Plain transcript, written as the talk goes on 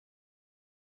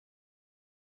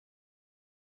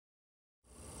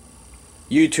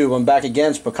YouTube. I'm back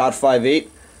again, Spicot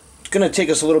 58. It's going to take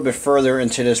us a little bit further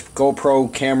into this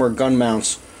GoPro camera gun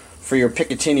mounts for your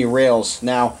Picatinny rails.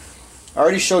 Now, I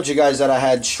already showed you guys that I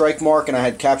had STRIKEMARK and I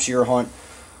had Capture Your Hunt.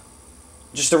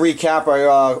 Just to recap,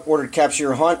 I ordered Capture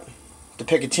Your Hunt, the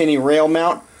Picatinny rail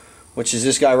mount, which is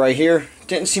this guy right here.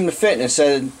 Didn't seem to fit, and it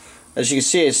said, as you can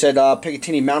see, it said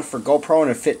Picatinny mount for GoPro,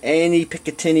 and it fit any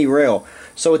Picatinny rail.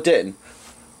 So it didn't.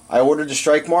 I ordered the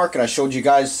STRIKEMARK, and I showed you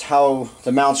guys how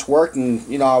the mounts worked, and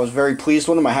you know, I was very pleased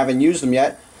with them. I haven't used them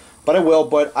yet, but I will.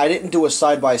 But I didn't do a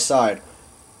side-by-side.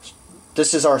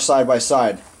 This is our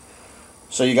side-by-side.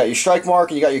 So you got your STRIKEMARK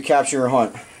and you got your Capture Your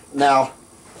Hunt. Now,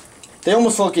 they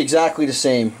almost look exactly the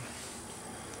same.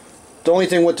 The only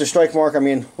thing with the STRIKEMARK, I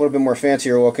mean, a little bit more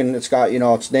fancier looking. It's got, you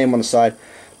know, its name on the side.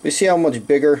 But you see how much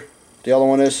bigger the other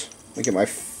one is? Let me get my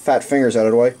fat fingers out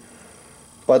of the way.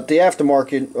 But the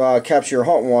aftermarket Capture Your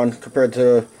Hunt one, compared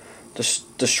to the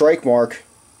STRIKEMARK,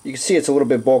 you can see it's a little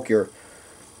bit bulkier.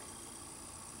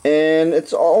 And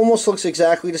it almost looks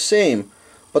exactly the same.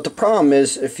 But the problem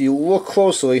is, if you look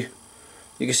closely,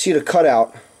 you can see the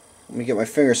cutout. Let me get my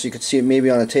finger so you can see it maybe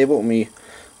on the table. Let me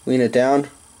lean it down.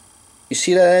 You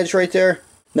see that edge right there?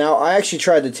 Now, I actually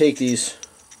tried to take these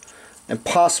and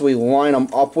possibly line them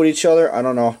up with each other. I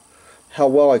don't know how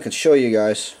well I could show you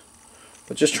guys,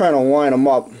 but just trying to line them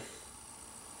up.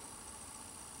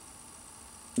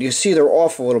 You can see they're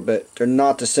off a little bit. They're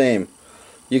not the same.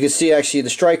 You can see actually the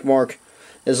STRIKEMARK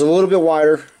is a little bit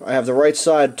wider. I have the right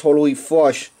side totally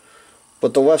flush,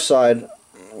 but the left side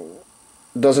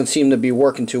doesn't seem to be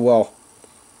working too well.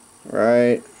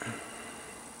 Right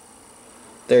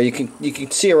there, you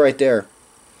can see it right there.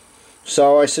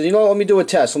 So I said, you know, let me do a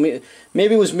test.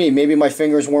 Maybe it was me. Maybe my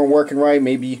fingers weren't working right.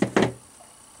 Maybe,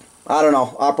 I don't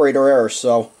know, operator error.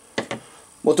 So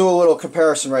we'll do a little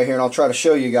comparison right here, and I'll try to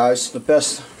show you guys the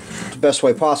best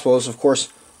way possible is, of course,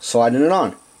 sliding it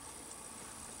on.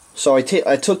 So I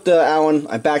took the Allen,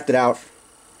 I backed it out.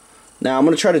 Now I'm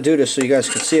going to try to do this so you guys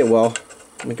can see it well.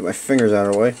 Let me get my fingers out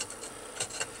of the way.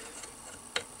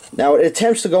 Now it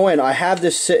attempts to go in. I have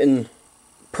this sitting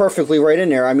perfectly right in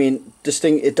there. I mean, this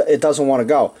thing, it doesn't want to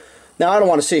go. Now I don't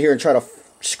want to sit here and try to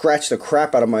scratch the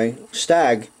crap out of my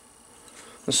stag.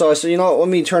 And so I said, you know, let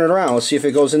me turn it around. Let's see if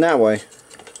it goes in that way.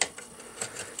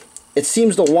 It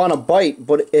seems to want to bite,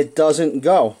 but it doesn't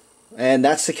go. And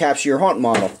that's the Capture Your Hunt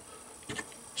model.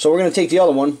 So we're going to take the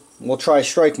other one. We'll try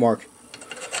STRIKEMARK.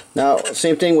 Now,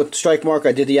 same thing with STRIKEMARK.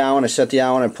 I did the Allen. I set the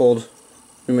Allen. I pulled.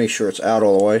 Let me make sure it's out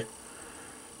all the way.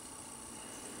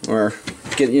 Or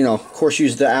get, you know, of course,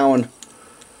 use the Allen.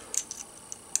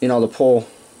 You know, to pull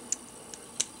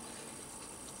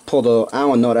the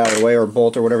Allen nut out of the way, or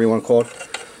bolt, or whatever you want to call it.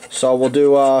 So we'll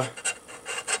do. Oh,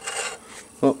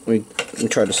 let me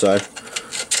try the side.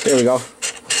 There we go.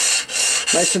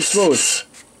 Nice and smooth.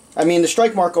 I mean, the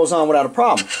STRIKEMARK goes on without a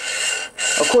problem.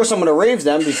 Of course, I'm going to rave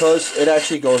them because it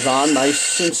actually goes on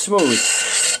nice and smooth.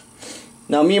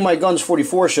 Now, me and my Guns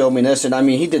 44 showed me this, and I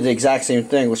mean, he did the exact same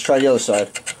thing. Let's try the other side.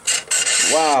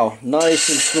 Wow, nice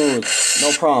and smooth.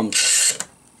 No problems.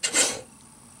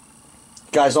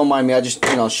 Guys, don't mind me. I just,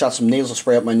 you know, shot some nasal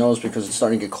spray up my nose because it's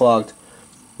starting to get clogged.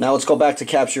 Now, let's go back to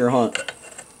Capture Your Hunt.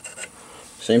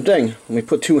 Same thing. Let me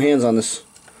put two hands on this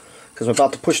because I'm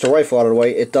about to push the rifle out of the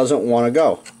way. It doesn't want to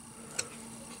go.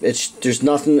 There's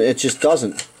nothing, it just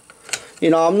doesn't. You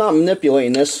know, I'm not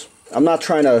manipulating this. I'm not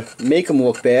trying to make them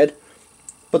look bad.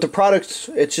 But the product,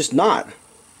 it's just not.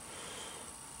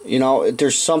 You know,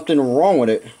 there's something wrong with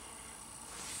it.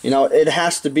 You know, it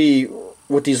has to be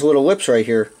with these little lips right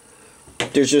here.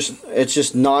 It's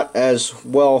just not as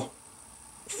well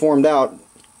formed out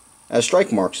as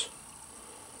STRIKEMARK's.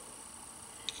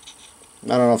 I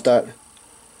don't know if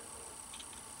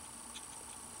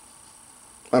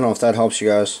that helps you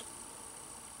guys.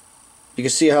 You can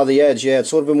see how the edge, yeah,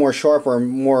 it's a little bit more sharper and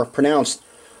more pronounced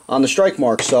on the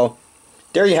STRIKEMARK. So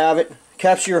there you have it.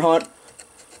 Capture Your Hunt.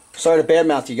 Sorry to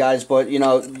badmouth you guys, but you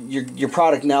know, your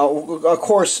product now, of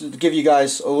course, to give you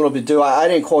guys a little bit due, I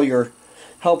didn't call your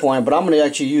helpline, but I'm going to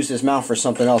actually use this mount for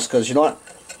something else, because you know what?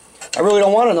 I really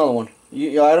don't want another one.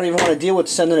 I don't even want to deal with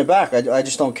sending it back. I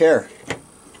just don't care.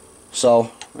 So,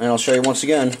 and I'll show you once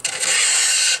again.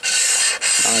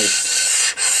 Nice.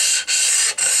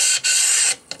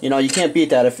 You know, you can't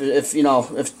beat that. If you know,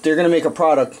 if they're going to make a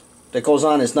product that goes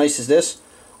on as nice as this,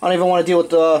 I don't even want to deal with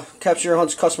the Capture Your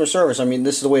Hunt's customer service. I mean,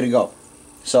 this is the way to go.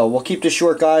 So we'll keep this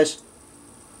short, guys.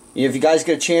 If you guys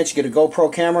get a chance, you get a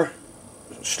GoPro camera,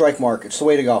 STRIKEMARK. It's the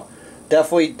way to go.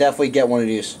 Definitely get one of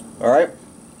these. All right.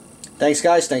 Thanks,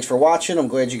 guys. Thanks for watching. I'm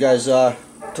glad you guys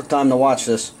took time to watch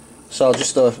this. So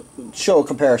just to show a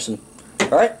comparison. All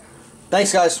right.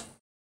 Thanks, guys.